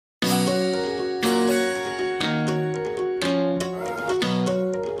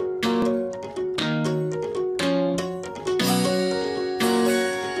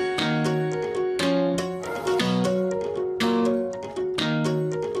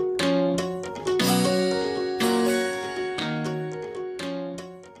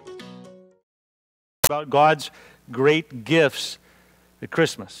about God's great gifts at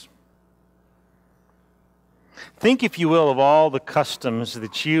Christmas. Think, if you will, of all the customs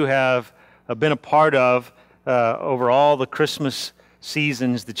that you have been a part of over all the Christmas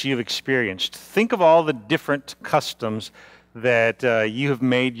seasons that you've experienced. Think of all the different customs that you have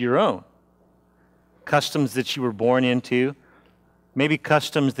made your own. Customs that you were born into. Maybe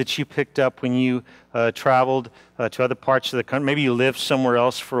customs that you picked up when you traveled to other parts of the country. Maybe you lived somewhere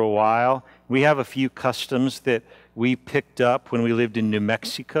else for a while. We have a few customs that we picked up when we lived in New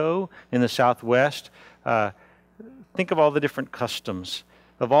Mexico in the Southwest. Think of all the different customs.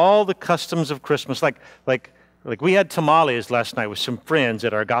 Of all the customs of Christmas, like we had tamales last night with some friends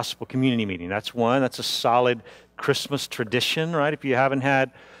at our gospel community meeting. That's one. That's a solid Christmas tradition, right? If you haven't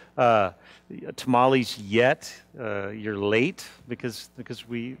had tamales yet, you're late because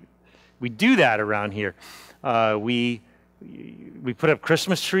we do that around here. We put up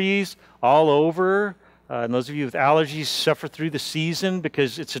Christmas trees all over. And those of you with allergies suffer through the season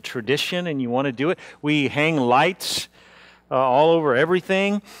because it's a tradition and you want to do it. We hang lights all over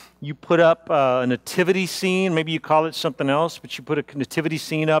everything. You put up a nativity scene. Maybe you call it something else, but you put a nativity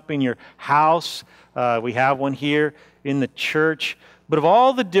scene up in your house. We have one here in the church. But of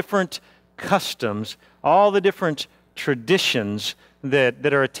all the different customs, all the different traditions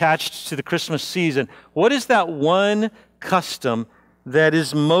that are attached to the Christmas season, what is that one custom that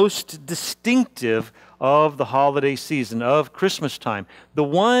is most distinctive of the holiday season, of Christmas time? The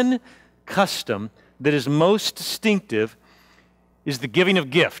one custom that is most distinctive is the giving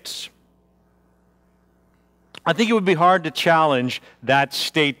of gifts. I think it would be hard to challenge that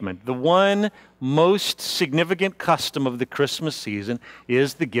statement. The one most significant custom of the Christmas season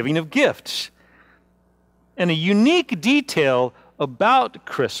is the giving of gifts. And a unique detail about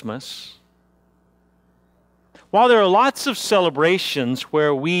Christmas, while there are lots of celebrations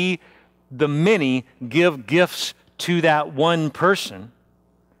where we, the many, give gifts to that one person,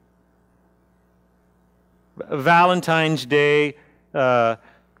 Valentine's Day,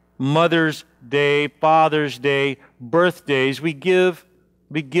 Mother's Day, Father's Day, birthdays, we give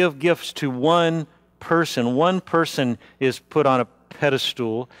gifts to one person. One person is put on a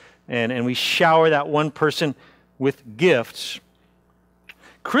pedestal, and we shower that one person with gifts.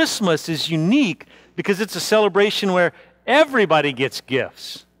 Christmas is unique because it's a celebration where everybody gets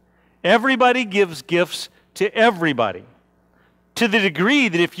gifts. Everybody gives gifts to everybody. To the degree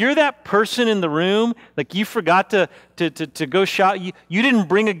that if you're that person in the room, like you forgot to go shop, you didn't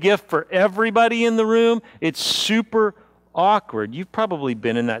bring a gift for everybody in the room, it's super awkward. You've probably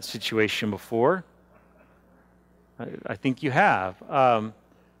been in that situation before. I think you have.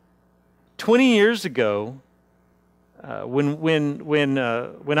 20 years ago,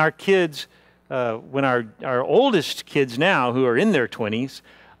 when our kids, when our oldest kids now, who are in their 20s,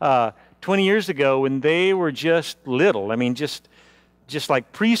 20 years ago when they were just little, I mean, just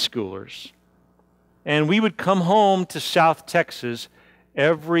like preschoolers, and we would come home to South Texas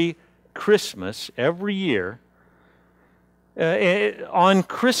every Christmas, every year. On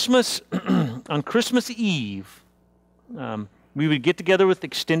Christmas Eve, we would get together with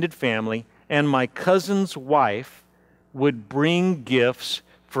extended family, and my cousin's wife would bring gifts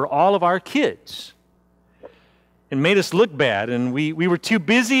for all of our kids. It made us look bad, and we were too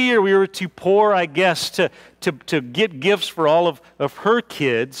busy or we were too poor, I guess, to get gifts for all of her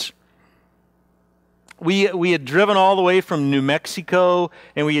kids. We had driven all the way from New Mexico,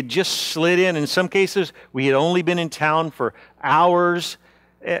 and we had just slid in. In some cases, we had only been in town for hours,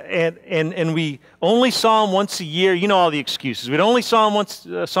 and we only saw him once a year. You know all the excuses. We'd only saw him once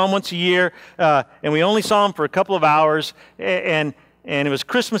a year, and we only saw him for a couple of hours, and it was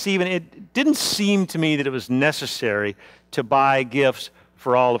Christmas Eve, and it didn't seem to me that it was necessary to buy gifts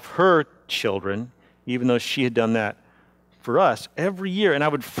for all of her children, even though she had done that for us every year. And I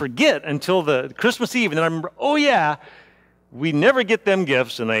would forget until the Christmas Eve, and then I remember, oh yeah, we never get them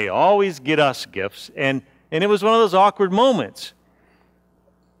gifts, and they always get us gifts. And it was one of those awkward moments.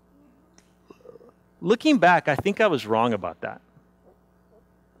 Looking back, I think I was wrong about that.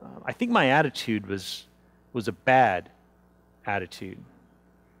 I think my attitude was a bad attitude.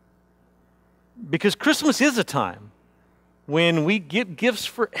 Because Christmas is a time when we get gifts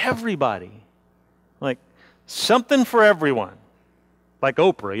for everybody. Like something for everyone. Like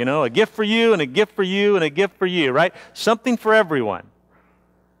Oprah, you know, a gift for you and a gift for you and a gift for you, right? Something for everyone.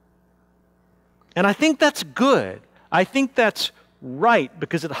 And I think that's good. I think that's right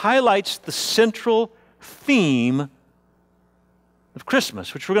because it highlights the central theme of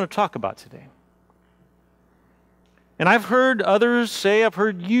Christmas, which we're going to talk about today. And I've heard others say, I've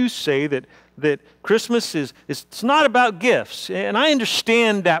heard you say that Christmas it's not about gifts. And I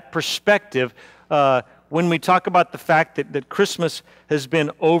understand that perspective. when we talk about the fact that Christmas has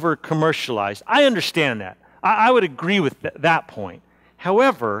been over-commercialized. I understand that. I would agree with that point.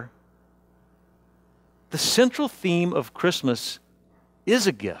 However, the central theme of Christmas is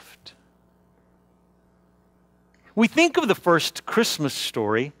a gift. We think of the first Christmas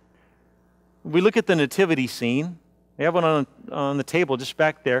story. We look at the nativity scene. We have one on the table just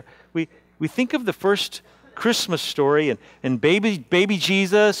back there. We think of the first Christmas story and baby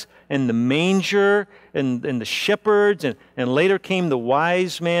Jesus and the manger and the shepherds and later came the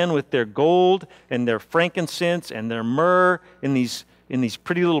wise men with their gold and their frankincense and their myrrh in these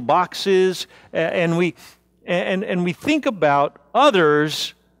pretty little boxes, and we think about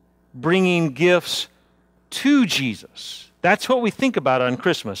others bringing gifts to Jesus. That's what we think about on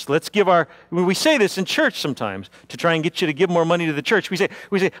Christmas. We say this in church sometimes to try and get you to give more money to the church. We say,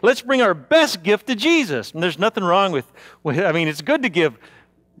 let's bring our best gift to Jesus. And there's nothing wrong with it's good to give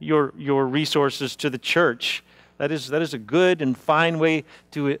your resources to the church. That is a good and fine way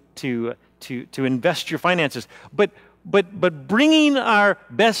to invest your finances. But bringing our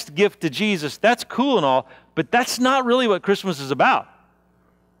best gift to Jesus, that's cool and all, but that's not really what Christmas is about.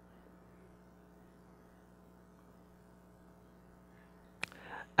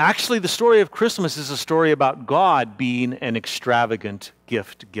 Actually, the story of Christmas is a story about God being an extravagant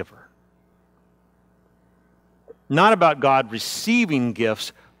gift giver. Not about God receiving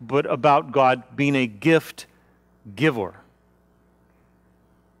gifts, but about God being a gift giver.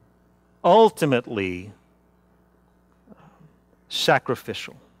 Ultimately,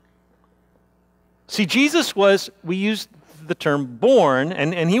 sacrificial. See, Jesus was, we use the term born,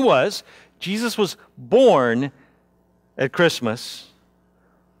 and he was. Jesus was born at Christmas.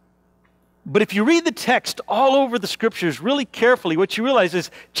 But if you read the text all over the Scriptures really carefully, what you realize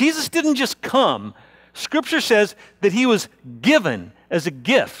is Jesus didn't just come. Scripture says that he was given as a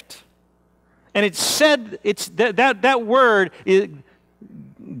gift. And it said, that word,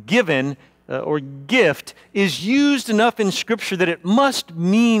 given or gift, is used enough in Scripture that it must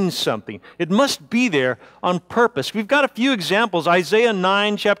mean something. It must be there on purpose. We've got a few examples. Isaiah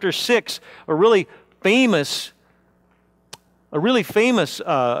 9, chapter 6, a really famous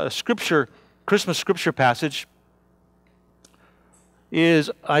Christmas scripture passage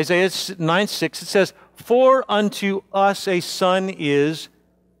is Isaiah 9:6. It says, "For unto us a son is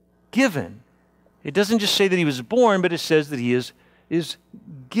given." It doesn't just say that he was born, but it says that he is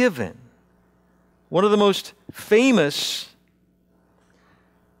given. One of the most famous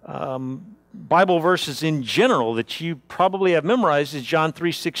Bible verses in general that you probably have memorized is John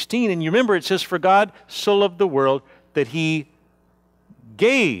 3:16. And you remember it says, "For God so loved the world that he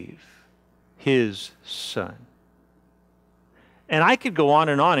gave his son." And I could go on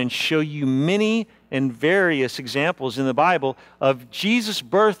and show you many and various examples in the Bible of Jesus'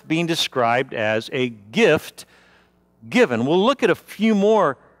 birth being described as a gift given. We'll look at a few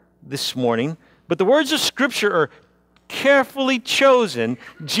more this morning, but the words of Scripture are carefully chosen.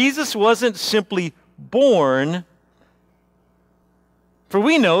 Jesus wasn't simply born. For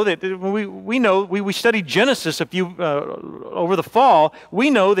we know that we studied Genesis a few over the fall. We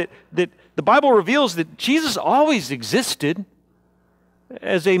know that the Bible reveals that Jesus always existed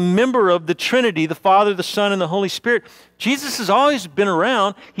as a member of the Trinity, the Father, the Son, and the Holy Spirit. Jesus has always been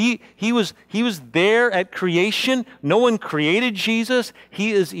around. He was there at creation. No one created Jesus.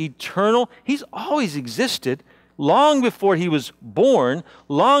 He is eternal. He's always existed long before he was born,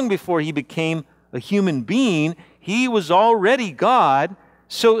 long before he became a human being. He was already God.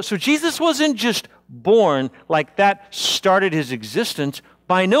 So Jesus wasn't just born like that started his existence.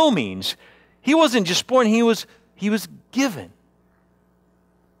 By no means. He wasn't just born, he was given.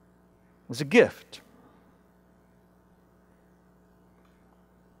 It was a gift.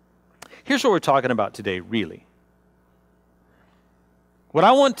 Here's what we're talking about today, really. What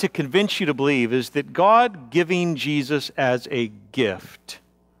I want to convince you to believe is that God giving Jesus as a gift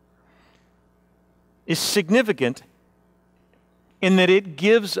is significant in that it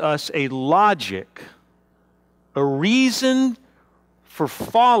gives us a logic, a reason for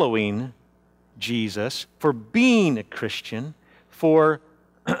following Jesus, for being a Christian, for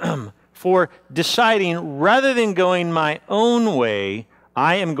deciding rather than going my own way,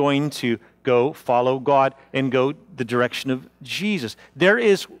 I am going to go follow God and go the direction of Jesus. There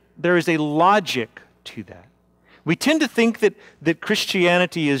is a logic to that. We tend to think that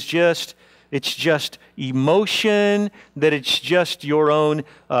Christianity is just emotion, that it's just your own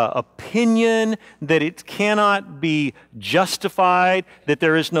opinion, that it cannot be justified, that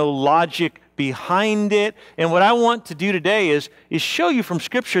there is no logic behind it. And what I want to do today is show you from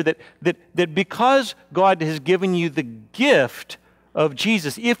Scripture that because God has given you the gift of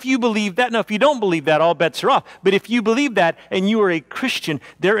Jesus. If you believe that, now if you don't believe that, all bets are off. But if you believe that and you are a Christian,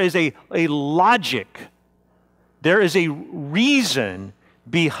 there is a logic, there is a reason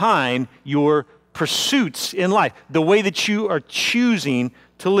behind your pursuits in life, the way that you are choosing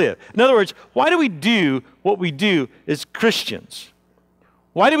to live. In other words, why do we do what we do as Christians?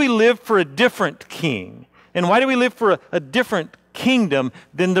 Why do we live for a different king? And why do we live for a different kingdom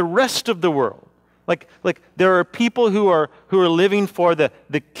than the rest of the world? Like there are people who are living for the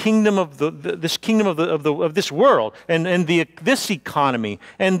kingdom of this kingdom of this world and this economy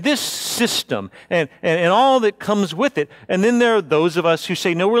and this system and all that comes with it. And then there are those of us who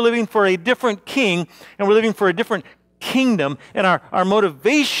say, no, we're living for a different king and we're living for a different kingdom, and our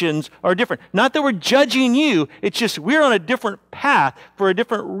motivations are different. Not that we're judging you, it's just we're on a different path for a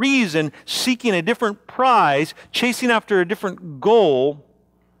different reason, seeking a different prize, chasing after a different goal.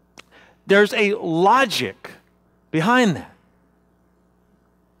 There's a logic behind that.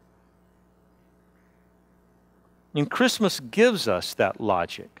 And Christmas gives us that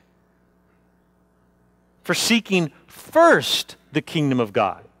logic for seeking first the kingdom of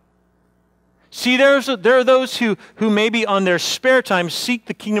God. See, there are those who maybe on their spare time seek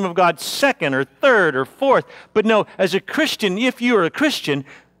the kingdom of God second or third or fourth. But no, as a Christian, if you are a Christian,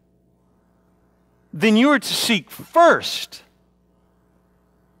 then you are to seek first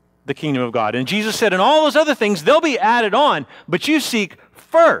the kingdom of God. And Jesus said, and all those other things, they'll be added on, but you seek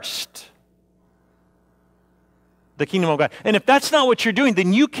first the kingdom of God. And if that's not what you're doing,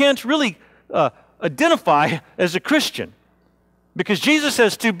 then you can't really identify as a Christian. Because Jesus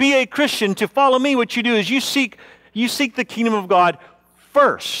says to be a Christian, to follow me, what you do is you seek the kingdom of God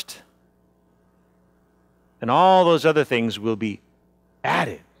first. And all those other things will be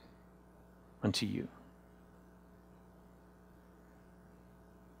added unto you.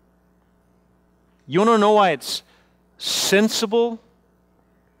 You want to know why it's sensible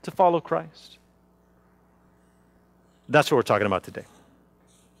to follow Christ? That's what we're talking about today.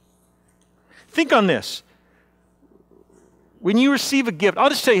 Think on this. When you receive a gift, I'll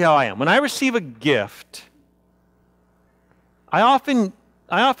just tell you how I am. When I receive a gift, I often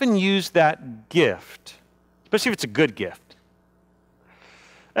use that gift, especially if it's a good gift.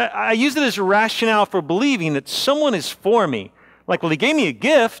 I use it as a rationale for believing that someone is for me. Like, well, he gave me a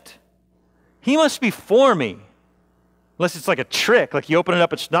gift. He must be for me. Unless it's like a trick, like you open it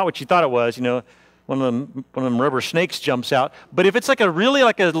up, it's not what you thought it was, one of them rubber snakes jumps out. But if it's like a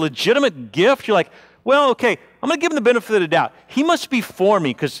legitimate gift, you're like, well, okay, I'm going to give him the benefit of the doubt. He must be for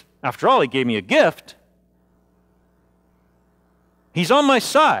me because, after all, he gave me a gift. He's on my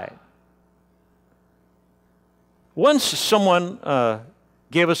side. Once someone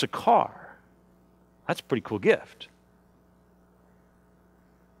gave us a car. That's a pretty cool gift.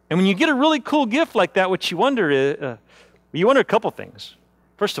 And when you get a really cool gift like that, what you wonder is, you wonder a couple things.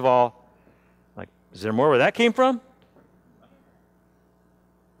 First of all, like, is there more where that came from?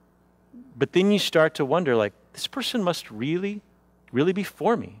 But then you start to wonder, like, this person must really, really be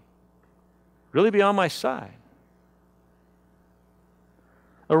for me, really be on my side.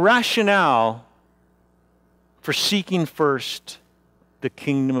 A rationale for seeking first the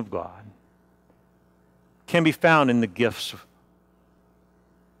kingdom of God can be found in the gifts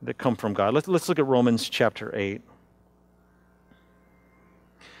that come from God. Let's look at Romans chapter 8.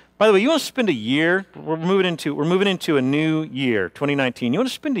 By the way, you want to spend a year, we're moving into a new year, 2019. You want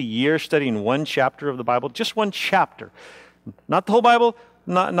to spend a year studying one chapter of the Bible, just one chapter. Not the whole Bible,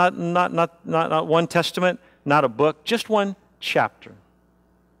 not one testament, not a book, just one chapter.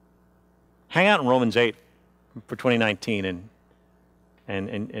 Hang out in Romans 8 for 2019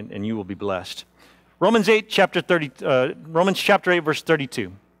 and you will be blessed. Romans chapter 8 verse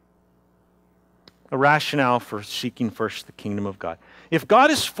 32. A rationale for seeking first the kingdom of God. If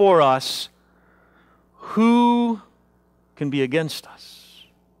God is for us, who can be against us?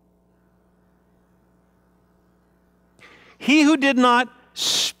 He who did not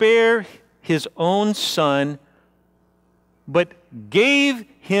spare his own son, but gave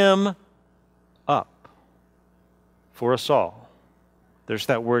him up for us all. There's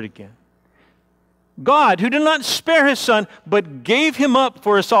that word again. God, who did not spare his son, but gave him up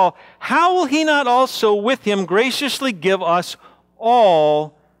for us all, how will he not also with him graciously give us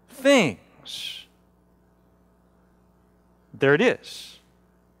all things? There it is.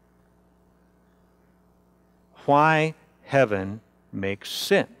 Why heaven makes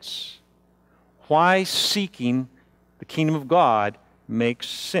sense. Why seeking the kingdom of God makes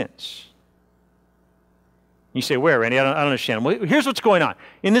sense. You say, where, Randy? I don't understand. Well, here's what's going on.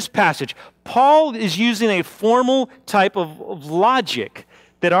 In this passage, Paul is using a formal type of logic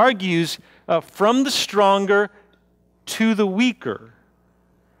that argues from the stronger to the weaker,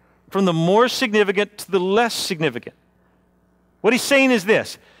 from the more significant to the less significant. What he's saying is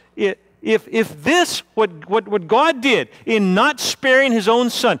this: if this, what God did in not sparing his own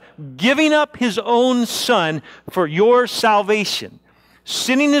son, giving up his own son for your salvation,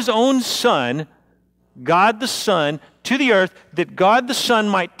 sending his own son, God the Son, to the earth, that God the Son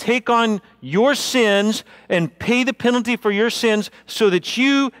might take on your sins and pay the penalty for your sins so that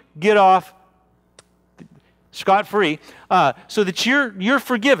you get off scot-free, so that you're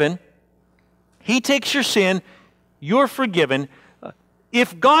forgiven. He takes your sin, you're forgiven.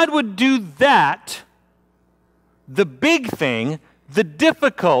 If God would do that, the big thing, the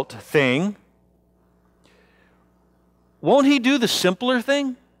difficult thing, won't he do the simpler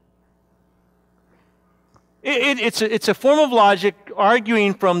thing? It's a form of logic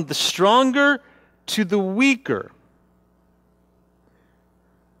arguing from the stronger to the weaker.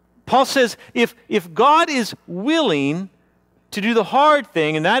 Paul says, if God is willing to do the hard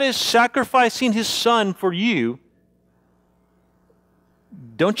thing, and that is sacrificing his son for you,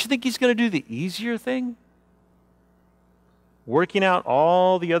 don't you think he's going to do the easier thing? Working out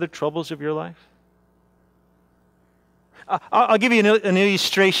all the other troubles of your life? I'll give you an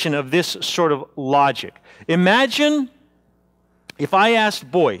illustration of this sort of logic. Imagine if I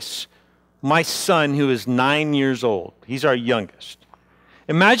asked Boyce, my son who is 9 years old, he's our youngest.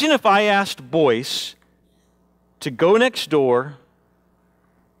 Imagine if I asked Boyce to go next door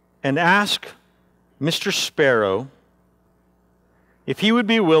and ask Mr. Sparrow if he would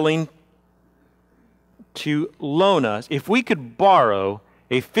be willing to loan us, if we could borrow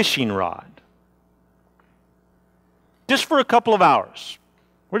a fishing rod. Just for a couple of hours.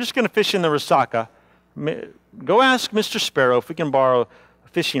 We're just going to fish in the Resaca. Go ask Mr. Sparrow if we can borrow a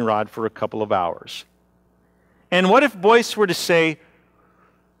fishing rod for a couple of hours. And what if Boyce were to say,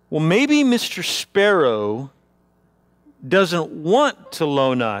 well, maybe Mr. Sparrow doesn't want to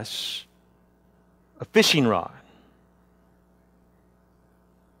loan us a fishing rod.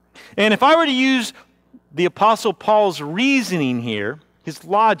 And if I were to use the Apostle Paul's reasoning here, his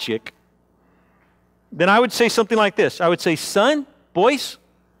logic, then I would say something like this. I would say, son, Boyce,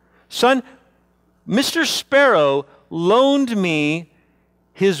 son, Mr. Sparrow loaned me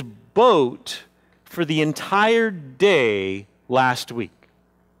his boat for the entire day last week.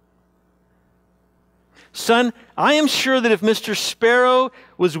 Son, I am sure that if Mr. Sparrow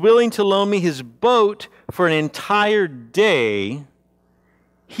was willing to loan me his boat for an entire day,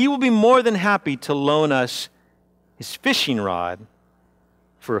 he will be more than happy to loan us his fishing rod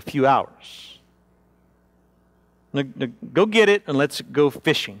for a few hours. Now, go get it and let's go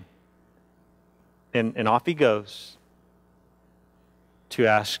fishing. And off he goes to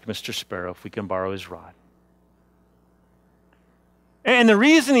ask Mr. Sparrow if we can borrow his rod. And the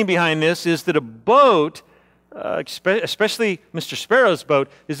reasoning behind this is that a boat, especially Mr. Sparrow's boat,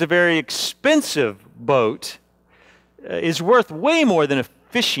 is a very expensive boat, is worth way more than a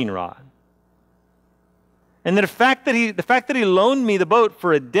fishing rod. And the fact that he loaned me the boat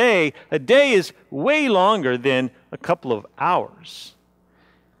for a day is way longer than a couple of hours.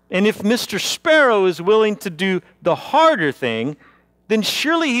 And if Mr. Sparrow is willing to do the harder thing, then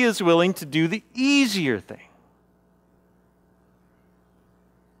surely he is willing to do the easier thing.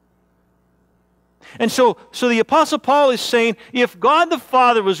 And so the Apostle Paul is saying, if God the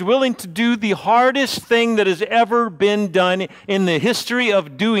Father was willing to do the hardest thing that has ever been done in the history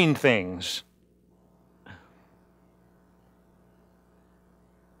of doing things,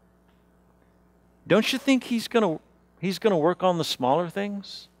 don't you think he's going to work on the smaller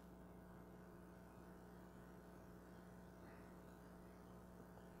things?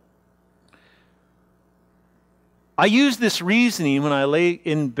 I use this reasoning when I lay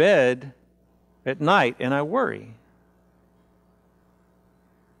in bed at night and I worry.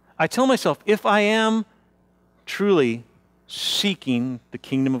 I tell myself, if I am truly seeking the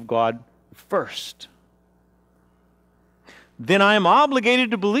kingdom of God first, then I am obligated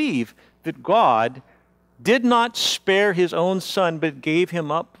to believe that God did not spare his own son, but gave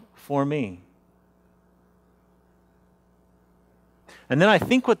him up for me. And then I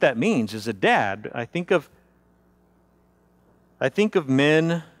think what that means as a dad. I think of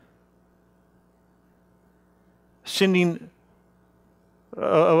men sending,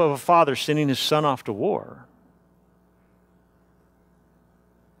 of a father sending his son off to war.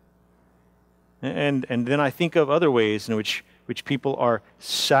 And then I think of other ways in which people are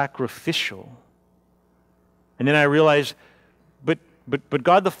sacrificial. And then I realize, but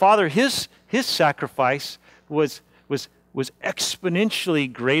God the Father, his sacrifice was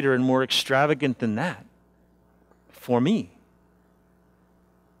exponentially greater and more extravagant than that for me.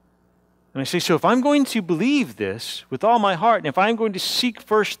 And I say, so if I'm going to believe this with all my heart, and if I'm going to seek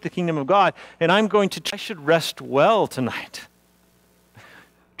first the kingdom of God, and I should rest well tonight,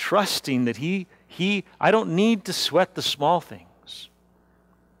 trusting that I don't need to sweat the small things.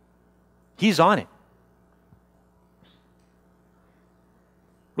 He's on it.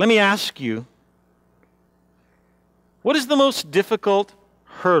 Let me ask you, what is the most difficult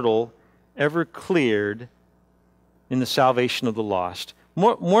hurdle ever cleared in the salvation of the lost?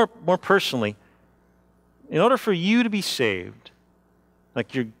 More personally, in order for you to be saved,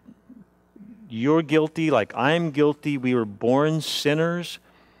 like you're guilty, like I'm guilty, we were born sinners.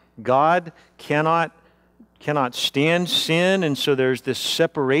 God cannot stand sin, and so there's this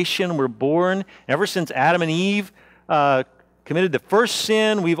separation. We're born, ever since Adam and Eve committed the first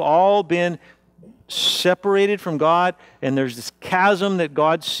sin, we've all been separated from God, and there's this chasm that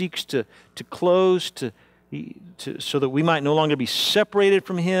God seeks to close so that we might no longer be separated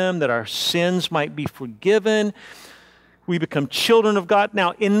from Him, that our sins might be forgiven. We become children of God.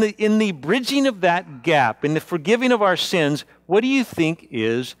 Now, in the bridging of that gap, in the forgiving of our sins, what do you think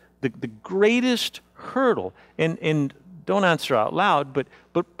is the greatest hurdle? And don't answer out loud,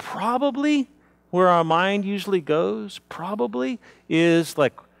 but probably where our mind usually goes, probably is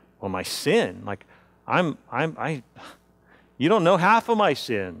like, well, my sin. Like, you don't know half of my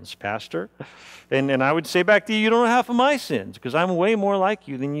sins, Pastor. And I would say back to you, you don't know half of my sins, because I'm way more like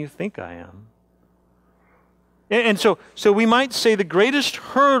you than you think I am. And so we might say the greatest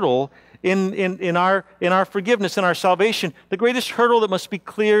hurdle in our forgiveness, in our salvation, the greatest hurdle that must be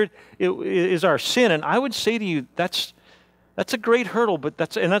cleared is our sin. And I would say to you, that's a great hurdle, but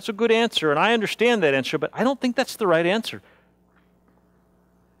that's a good answer, and I understand that answer, but I don't think that's the right answer.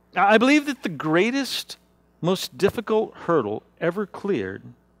 I believe that the greatest, most difficult hurdle ever cleared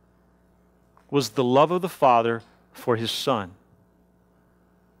was the love of the Father for His Son.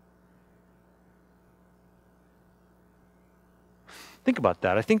 Think about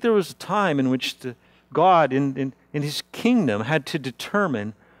that. I think there was a time in which God in His kingdom had to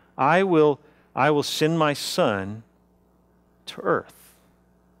determine, I will send my Son to earth.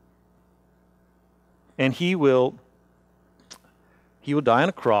 And He will die on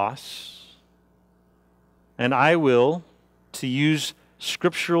a cross, and I will, to use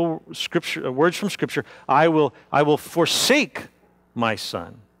scripture words from Scripture, I will forsake my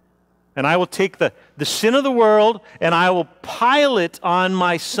Son. And I will take the sin of the world, and I will pile it on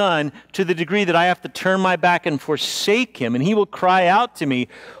my Son to the degree that I have to turn my back and forsake Him. And He will cry out to me,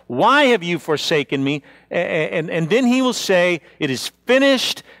 why have you forsaken me? And then He will say, it is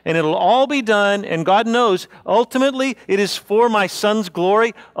finished, and it'll all be done. And God knows, ultimately, it is for my Son's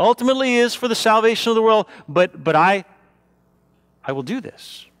glory. Ultimately, it is for the salvation of the world. But I will do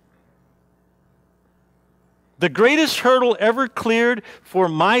this. The greatest hurdle ever cleared for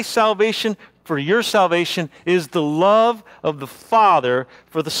my salvation, for your salvation, is the love of the Father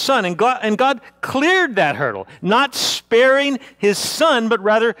for the Son. And God cleared that hurdle, not sparing His Son, but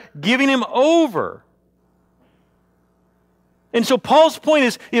rather giving Him over. And so Paul's point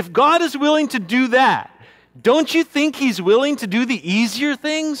is, if God is willing to do that, don't you think He's willing to do the easier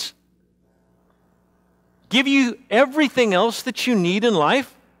things? Give you everything else that you need in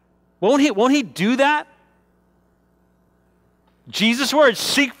life? Won't He do that? Jesus' words,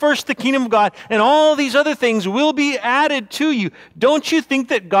 seek first the kingdom of God, and all these other things will be added to you. Don't you think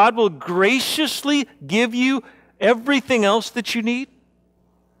that God will graciously give you everything else that you need?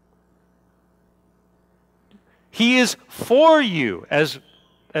 He is for you, as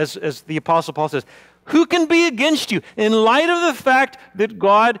the Apostle Paul says. Who can be against you? In light of the fact that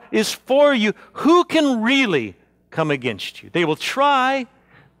God is for you, who can really come against you? They will try.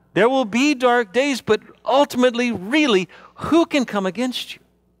 There will be dark days, but ultimately, really, who can come against you?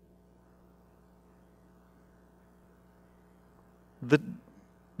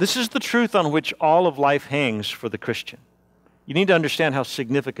 This is the truth on which all of life hangs for the Christian. You need to understand how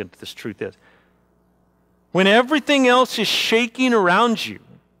significant this truth is. When everything else is shaking around you,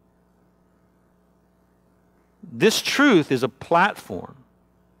 this truth is a platform.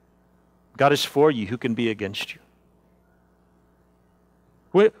 God is for you. Who can be against you?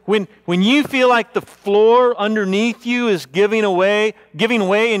 When you feel like the floor underneath you is giving way,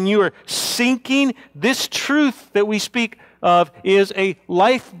 and you are sinking, this truth that we speak of is a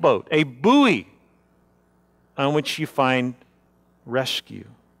lifeboat, a buoy on which you find rescue,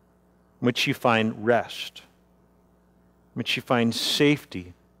 in which you find rest, in which you find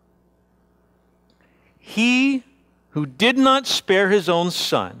safety. He who did not spare His own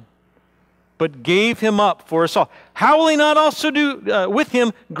Son, but gave Him up for us all, how will He not also do with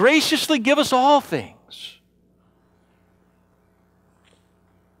Him graciously give us all things?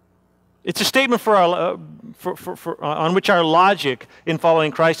 It's a statement for our, on which our logic in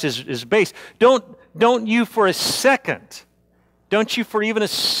following Christ is based. Don't you for a second, don't you for even a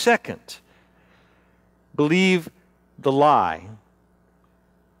second believe the lie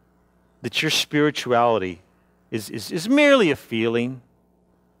that your spirituality is merely a feeling,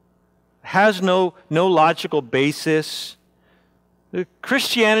 has no logical basis.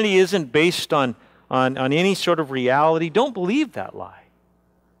 Christianity isn't based on any sort of reality. Don't believe that lie.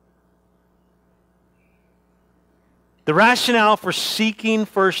 The rationale for seeking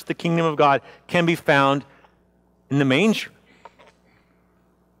first the kingdom of God can be found in the manger.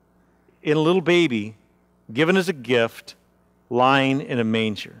 In a little baby given as a gift lying in a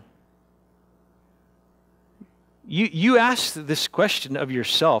manger. You ask this question of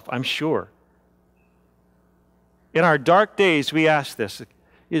yourself, I'm sure. In our dark days, we ask this,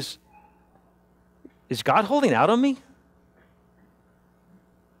 is God holding out on me?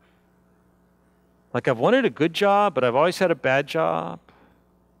 Like, I've wanted a good job, but I've always had a bad job.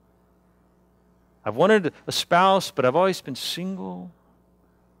 I've wanted a spouse, but I've always been single.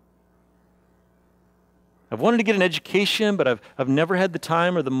 I've wanted to get an education, but I've never had the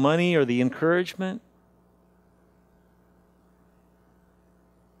time or the money or the encouragement.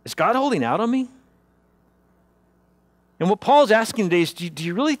 Is God holding out on me? And what Paul's asking today is, do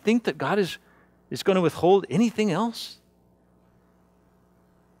you really think that God is going to withhold anything else?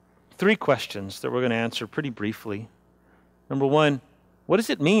 3 questions that we're going to answer pretty briefly. Number 1, what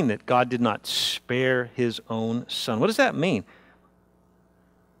does it mean that God did not spare his own son? What does that mean?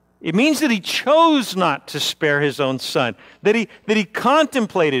 It means that he chose not to spare his own son, that he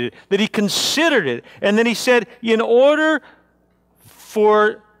contemplated it, that he considered it, and then he said, in order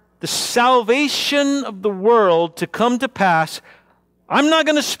for the salvation of the world to come to pass, I'm not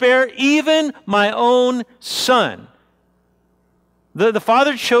going to spare even my own son. The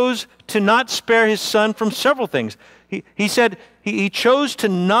Father chose to not spare his son from several things. He said he chose to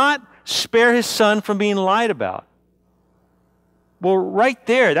not spare his son from being lied about. Well, right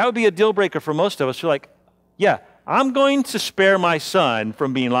there, that would be a deal breaker for most of us. We're like, yeah, I'm going to spare my son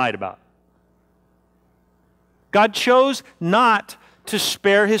from being lied about. God chose not to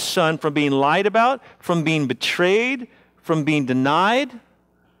spare his son from being lied about, from being betrayed, from being denied,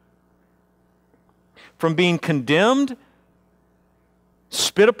 from being condemned,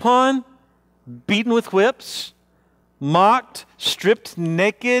 spit upon, beaten with whips, mocked, stripped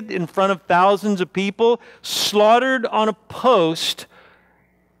naked in front of thousands of people, slaughtered on a post,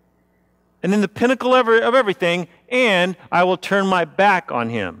 and then the pinnacle of everything, and I will turn my back on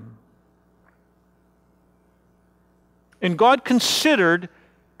him. And God considered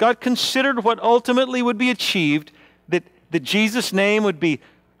what ultimately would be achieved, that Jesus' name would be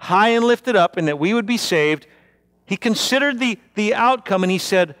high and lifted up and that we would be saved. He considered the outcome and he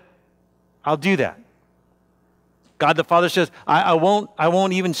said, I'll do that. God the Father says, I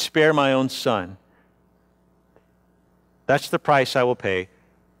won't even spare my own son. That's the price I will pay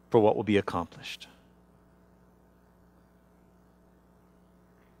for what will be accomplished.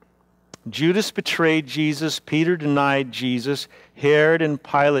 Judas betrayed Jesus. Peter denied Jesus. Herod and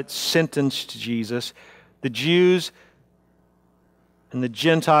Pilate sentenced Jesus. The Jews and the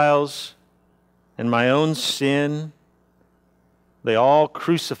Gentiles and my own sin, they all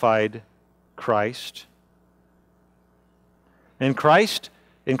crucified Christ. And Christ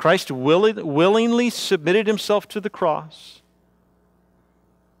willingly submitted himself to the cross.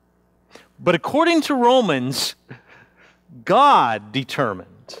 But according to Romans, God determined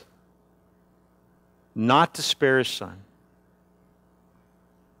not to spare his son,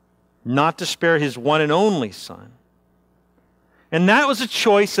 not to spare his one and only son. And that was a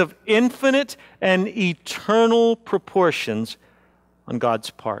choice of infinite and eternal proportions on God's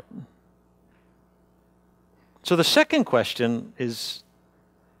part. So the second question is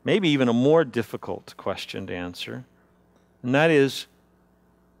maybe even a more difficult question to answer, and that is,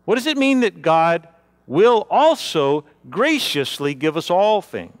 what does it mean that God will also graciously give us all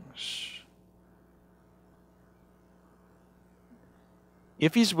things?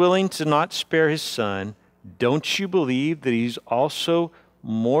 If he's willing to not spare his son, don't you believe that he's also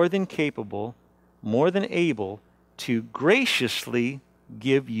more than capable, more than able to graciously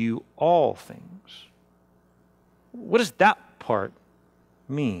give you all things? What does that part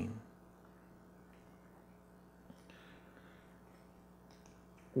mean?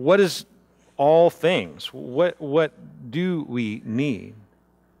 What is all things? What do we need?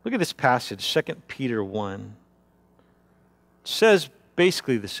 Look at this passage, 2 Peter 1. It says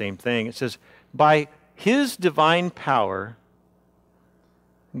basically the same thing. It says, by his divine power,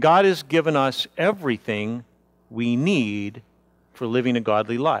 God has given us everything we need for living a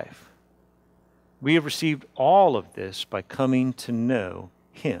godly life. We have received all of this by coming to know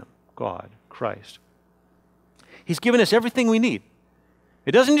Him, God, Christ. He's given us everything we need.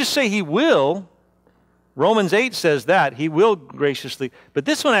 It doesn't just say He will. Romans 8 says that. He will graciously. But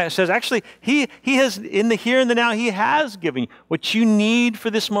this one says, actually, He has, in the here and the now, He has given you. What you need for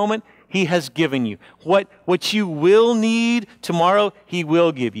this moment, He has given you. What you will need tomorrow, He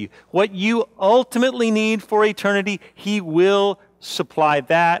will give you. What you ultimately need for eternity, He will supply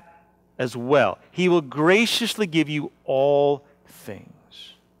that as well. He will graciously give you all things.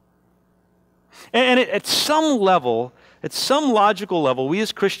 And at some level, at some logical level, we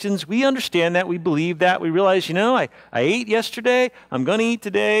as Christians, we understand that, we believe that, we realize, I ate yesterday, I'm going to eat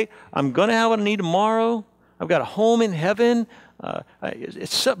today, I'm going to have what I need tomorrow, I've got a home in heaven.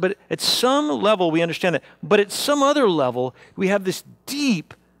 But at some level, we understand that. But at some other level, we have this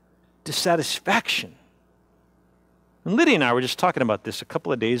deep dissatisfaction. And Lydia and I were just talking about this a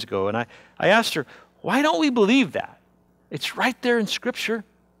couple of days ago, and I asked her, why don't we believe that? It's right there in Scripture.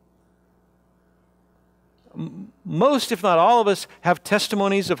 Most, if not all of us, have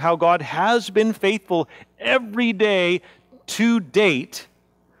testimonies of how God has been faithful every day to date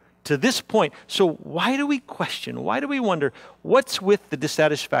to this point. So why do we question? Why do we wonder what's with the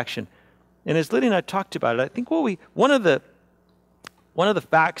dissatisfaction? And as Lydia and I talked about it, I think one of the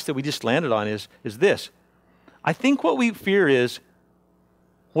facts that we just landed on is this. I think what we fear is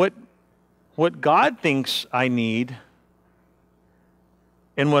what God thinks I need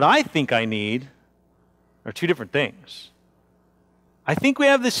and what I think I need are two different things. I think we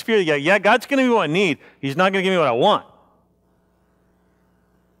have this fear that, God's going to give me what I need. He's not going to give me what I want.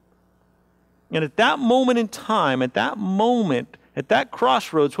 And at that moment in time, at that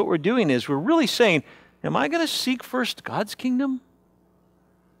crossroads, what we're doing is we're really saying, am I going to seek first God's kingdom?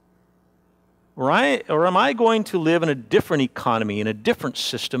 Or am I going to live in a different economy, in a different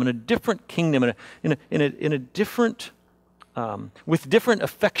system, in a different kingdom, in a different with different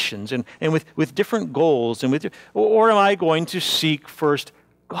affections and with different goals, or am I going to seek first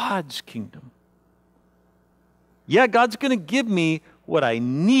God's kingdom? Yeah, God's going to give me what I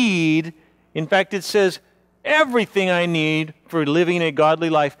need. In fact, it says everything I need for living a godly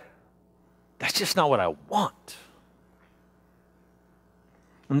life. That's just not what I want.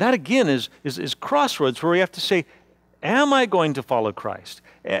 And that again is crossroads where we have to say, am I going to follow Christ?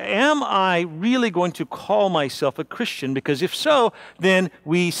 Am I really going to call myself a Christian? Because if so, then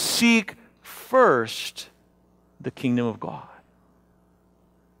we seek first the kingdom of God.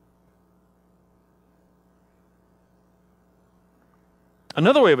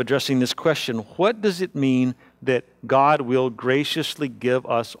 Another way of addressing this question, what does it mean that God will graciously give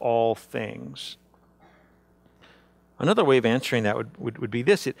us all things? Another way of answering that would be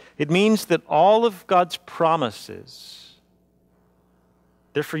this. It means that all of God's promises,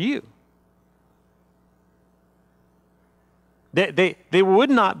 they're for you. They would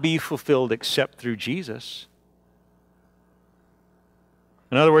not be fulfilled except through Jesus.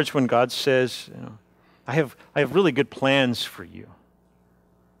 In other words, when God says, I have really good plans for you.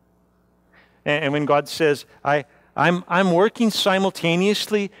 And when God says, I'm working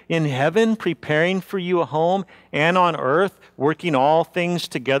simultaneously in heaven, preparing for you a home, and on earth, working all things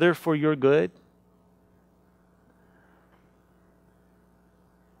together for your good.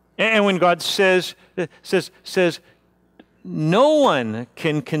 And when God says, no one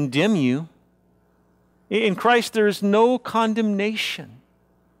can condemn you. In Christ, there is no condemnation.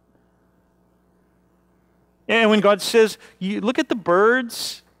 And when God says, you look at the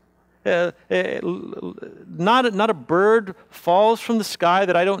birds. Not a bird falls from the sky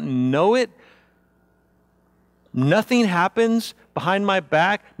that I don't know it. Nothing happens behind my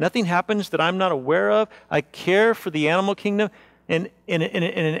back. Nothing happens that I'm not aware of. I care for the animal kingdom. And in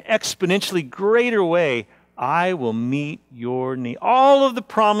an exponentially greater way, I will meet your need. All of the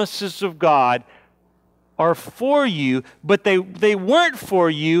promises of God are for you, but they weren't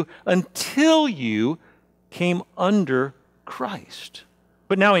for you until you came under Christ.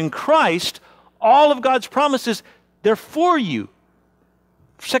 But now in Christ, all of God's promises, they're for you.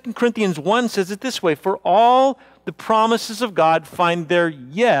 2 Corinthians 1 says it this way, for all the promises of God find their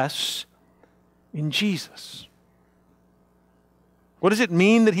yes in Jesus. What does it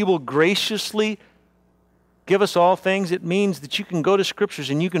mean that He will graciously give us all things? It means that you can go to Scriptures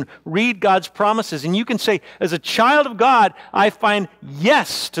and you can read God's promises and you can say, as a child of God, I find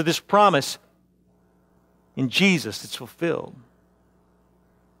yes to this promise. In Jesus, it's fulfilled.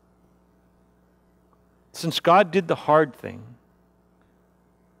 Since God did the hard thing,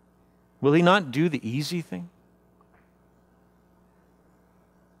 will He not do the easy thing?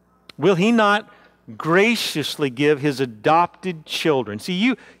 Will He not graciously give His adopted children?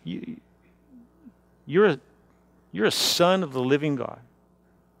 See, You're a son of the living God.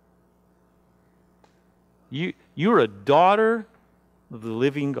 You're a daughter of the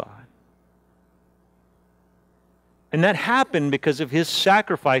living God. And that happened because of his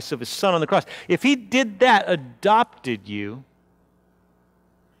sacrifice of his son on the cross. If he did that, adopted you,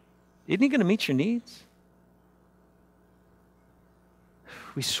 isn't he going to meet your needs?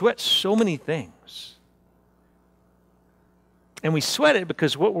 We sweat so many things. And we sweat it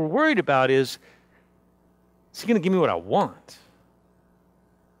because what we're worried about is he going to give me what I want?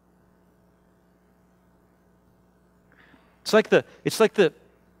 It's like the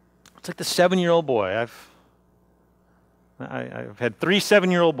 7-year-old boy. I've had 3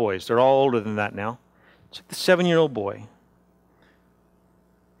 7-year-old boys. They're all older than that now. It's like the 7-year-old boy.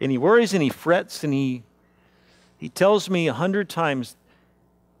 And he worries and he frets and he tells me 100 times,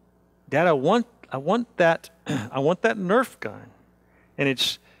 Dad, I want that Nerf gun. And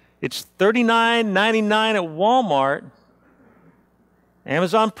it's $39.99 at Walmart.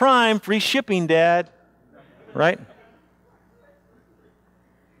 Amazon Prime, free shipping, Dad. Right?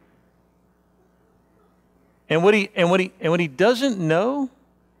 And what he doesn't know,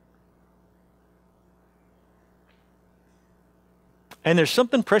 and there's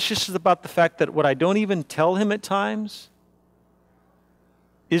something precious about the fact that what I don't even tell him at times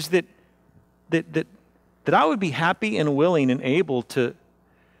is that I would be happy and willing and able to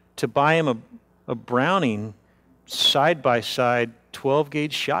buy him a Browning side-by-side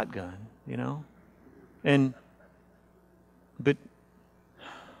 12-gauge shotgun, you know?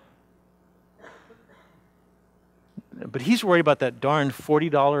 But he's worried about that darn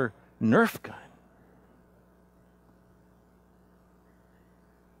 $40 Nerf gun.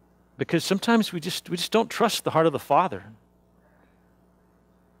 Because sometimes we just don't trust the heart of the Father.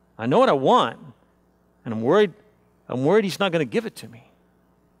 I know what I want, and I'm worried he's not going to give it to me.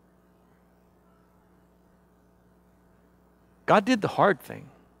 God did the hard thing.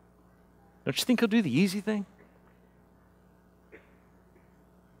 Don't you think he'll do the easy thing?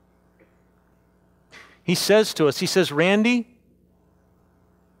 He says to us, Randy,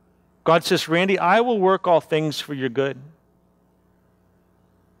 God says, Randy, I will work all things for your good.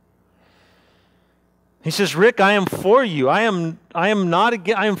 He says, Rick, I am for you. I am not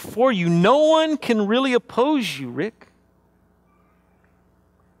against, I am for you. No one can really oppose you, Rick.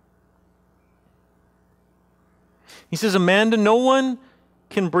 He says, Amanda, no one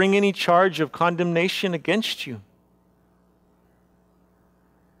can bring any charge of condemnation against you.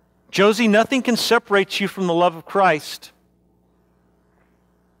 Josie, nothing can separate you from the love of Christ.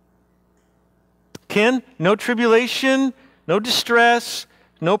 Ken, no tribulation, no distress,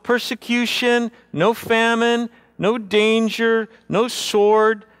 no persecution, no famine, no danger, no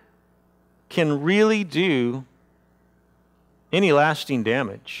sword can really do any lasting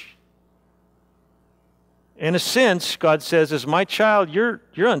damage. In a sense, God says, as my child, you're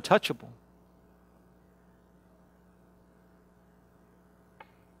untouchable.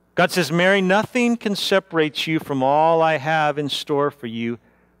 God says, Mary, nothing can separate you from all I have in store for you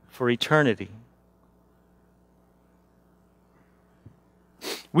for eternity.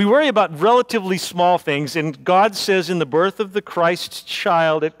 We worry about relatively small things, and God says in the birth of the Christ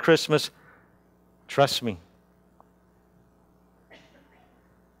child at Christmas, trust me.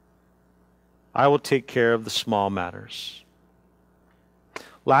 I will take care of the small matters.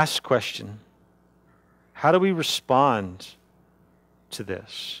 Last question. How do we respond to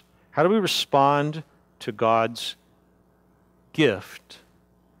this? How do we respond to God's gift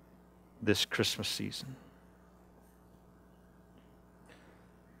this Christmas season?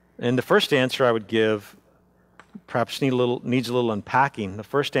 And the first answer I would give perhaps needs a little unpacking. The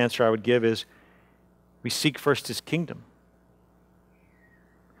first answer I would give is we seek first his kingdom.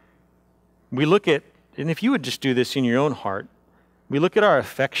 We look at, and if you would just do this in your own heart, we look at our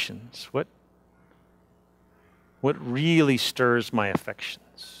affections. What really stirs my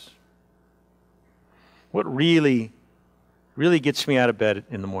affections? What really gets me out of bed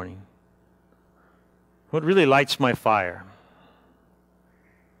in the morning? What really lights my fire?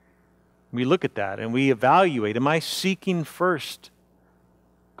 We look at that and we evaluate, am I seeking first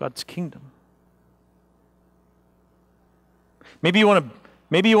God's kingdom? Maybe you want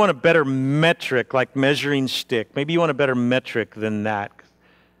a better metric, like measuring stick. Maybe you want a better metric than that.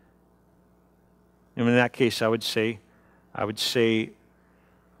 And in that case, I would say,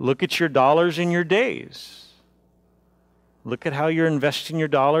 look at your dollars and your days. Look at how you're investing your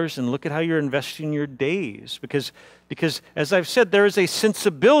dollars and look at how you're investing your days. Because as I've said, there is a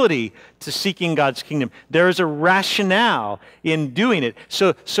sensibility to seeking God's kingdom. There is a rationale in doing it.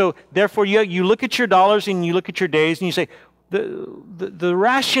 So therefore, you look at your dollars and you look at your days and you say, the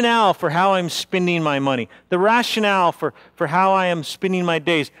rationale for how I'm spending my money, the rationale for how I am spending my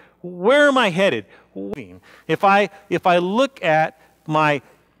days. Where am I headed? If I look at my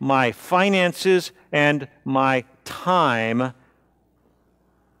finances and my time,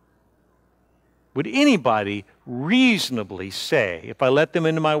 would anybody reasonably say, if I let them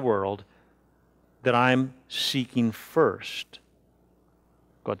into my world, that I'm seeking first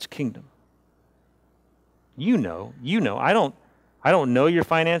God's kingdom? You know. I don't know your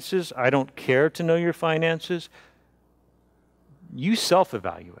finances. I don't care to know your finances. You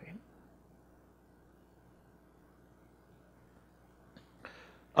self-evaluate.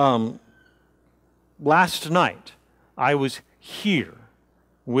 Last night, I was here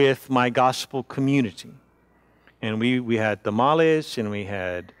with my gospel community. And we had tamales, and we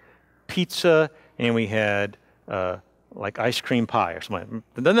had pizza, and we had like ice cream pie or something.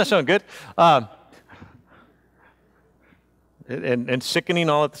 Doesn't that sound good? And sickening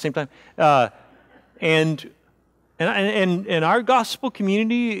all at the same time. And our gospel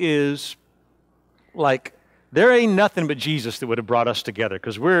community is like, there ain't nothing but Jesus that would have brought us together,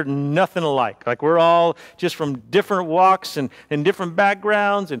 because we're nothing alike. Like, we're all just from different walks and different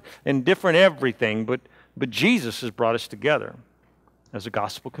backgrounds and different everything, but Jesus has brought us together as a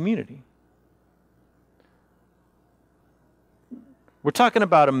gospel community. We're talking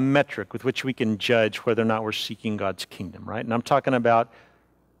about a metric with which we can judge whether or not we're seeking God's kingdom, right? And I'm talking about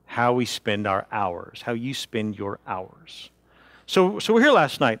how we spend our hours, how you spend your hours. So we're here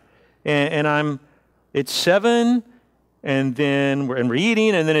last night, and it's 7, and then we're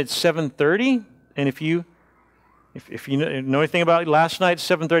eating, and then it's 7:30. And if you know anything about last night,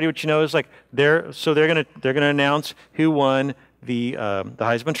 7:30, what you know is like they're gonna announce who won the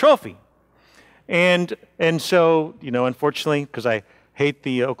Heisman Trophy. And so, unfortunately, because I hate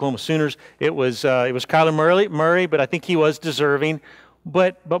the Oklahoma Sooners, it was Kyler Murray, but I think he was deserving.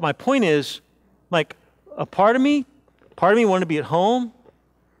 But my point is, like, a part of me wanted to be at home,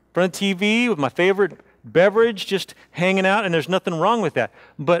 in front of the TV with my favorite beverage, just hanging out, and there's nothing wrong with that.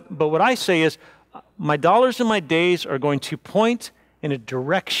 But what I say is, my dollars and my days are going to point in a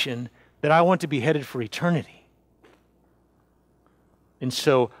direction that I want to be headed for eternity. And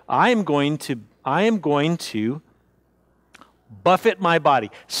so I am going to buffet my body,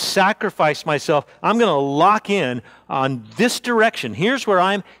 sacrifice myself. I'm going to lock in on this direction. Here's where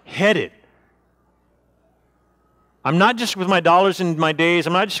I'm headed. I'm not just with my dollars and my days.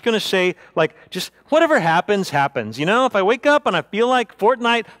 I'm not just going to say, like, just whatever happens, happens. If I wake up and I feel like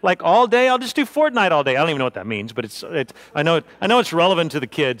Fortnite, like, all day, I'll just do Fortnite all day. I don't even know what that means, but I know it's relevant to the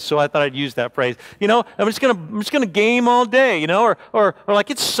kids, so I thought I'd use that phrase. I'm just gonna game all day, or like,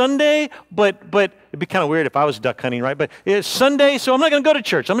 it's Sunday, but it'd be kind of weird if I was duck hunting, right? But it's Sunday, so I'm not going to go to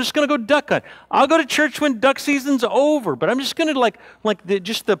church. I'm just going to go duck hunt. I'll go to church when duck season's over, but I'm just going to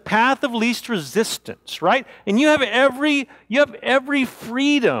just the path of least resistance, right? And you have every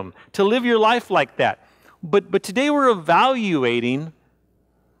freedom to live your life like that. But today we're evaluating,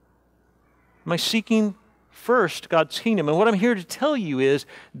 am I seeking first God's kingdom? And what I'm here to tell you is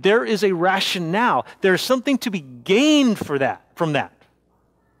there is a rationale. There's something to be gained from that.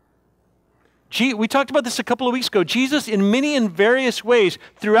 We talked about this a couple of weeks ago. Jesus, in many and various ways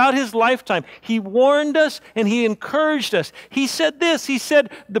throughout his lifetime, he warned us and he encouraged us. He said this, he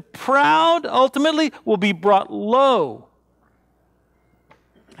said, the proud ultimately will be brought low.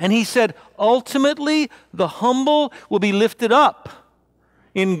 And he said, ultimately, the humble will be lifted up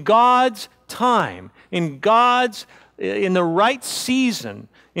in God's time, in the right season,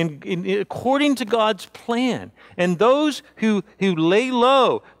 according to God's plan. And those who lay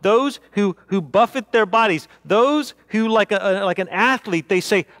low, those who buffet their bodies, those who, like an athlete, they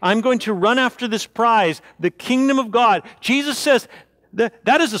say, I'm going to run after this prize, the kingdom of God. Jesus says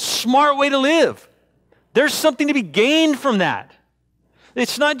that is a smart way to live. There's something to be gained from that.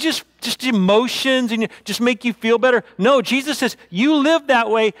 It's not just emotions and just make you feel better. No, Jesus says you live that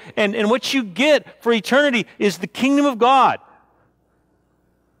way, and what you get for eternity is the kingdom of God.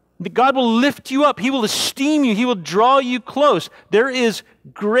 God will lift you up. He will esteem you. He will draw you close. There is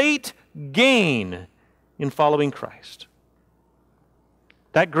great gain in following Christ.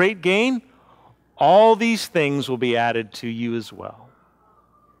 That great gain, all these things will be added to you as well.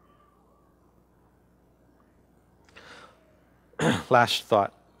 Last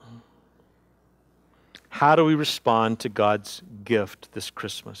thought. How do we respond to God's gift this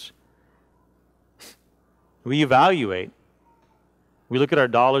Christmas? We evaluate. We look at our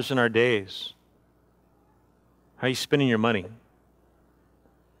dollars and our days. How are you spending your money?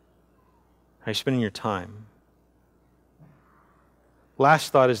 How are you spending your time?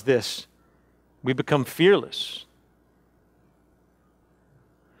 Last thought is this. We become fearless.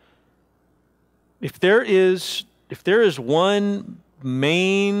 If there is one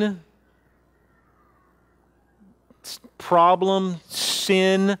main problem,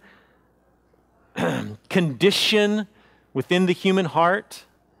 sin, condition within the human heart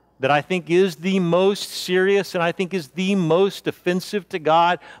that I think is the most serious and I think is the most offensive to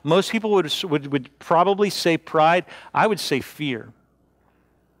God, most people would probably say pride. I would say fear.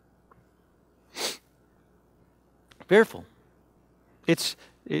 Fearful.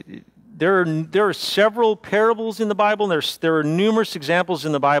 There are several parables in the Bible, and there are numerous examples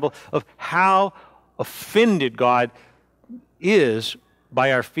in the Bible of how offended God is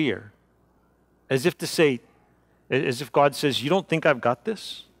by our fear. As if to say, as if God says, you don't think I've got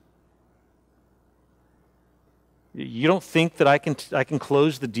this? You don't think that I can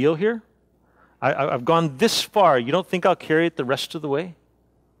close the deal here? I've gone this far. You don't think I'll carry it the rest of the way?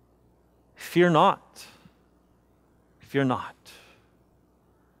 Fear not. Fear not.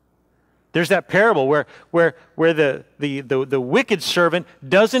 There's that parable where the wicked servant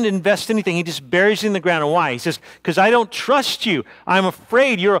doesn't invest anything. He just buries it in the ground. And why? He says, because I don't trust you. I'm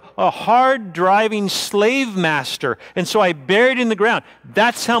afraid you're a hard-driving slave master. And so I buried it in the ground.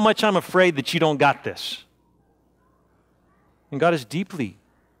 That's how much I'm afraid that you don't got this. And God is deeply,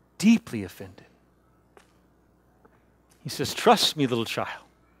 deeply offended. He says, trust me, little child.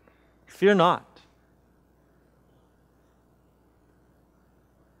 Fear not.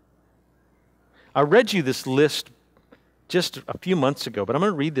 I read you this list just a few months ago, but I'm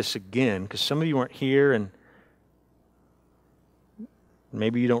going to read this again because some of you weren't here and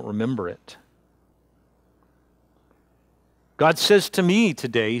maybe you don't remember it. God says to me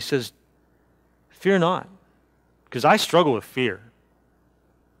today, He says, fear not, because I struggle with fear.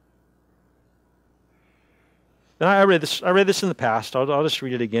 And I read this in the past. I'll just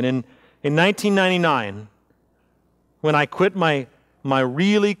read it again. In 1999, when I quit my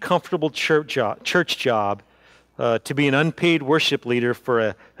really comfortable church job to be an unpaid worship leader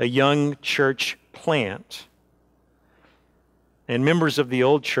for a young church plant. And members of the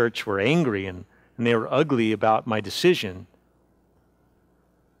old church were angry and they were ugly about my decision.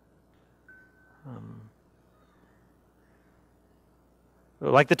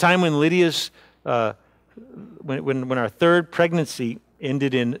 Like the time when Lydia's, when our third pregnancy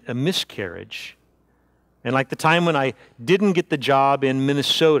ended in a miscarriage. And like the time when I didn't get the job in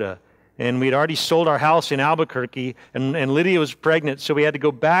Minnesota, and we'd already sold our house in Albuquerque, and Lydia was pregnant, so we had to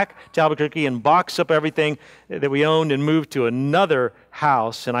go back to Albuquerque and box up everything that we owned and move to another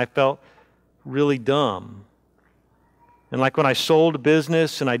house, and I felt really dumb. And like when I sold a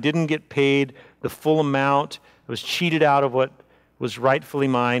business and I didn't get paid the full amount, I was cheated out of what was rightfully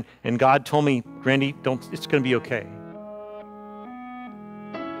mine, and God told me, Randy, it's going to be okay.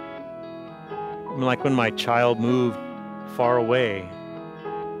 Like when my child moved far away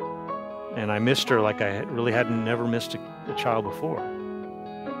and I missed her like I really hadn't never missed a child before.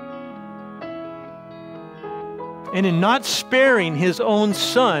 And in not sparing His own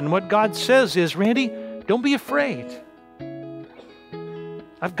Son, what God says is, Randy, don't be afraid.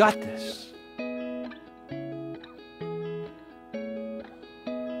 I've got this.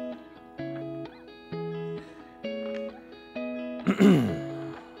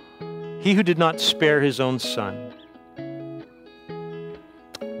 He who did not spare His own Son,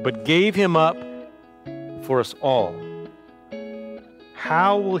 but gave Him up for us all,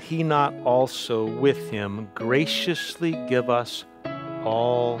 how will He not also with Him graciously give us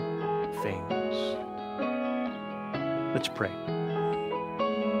all things? Let's pray.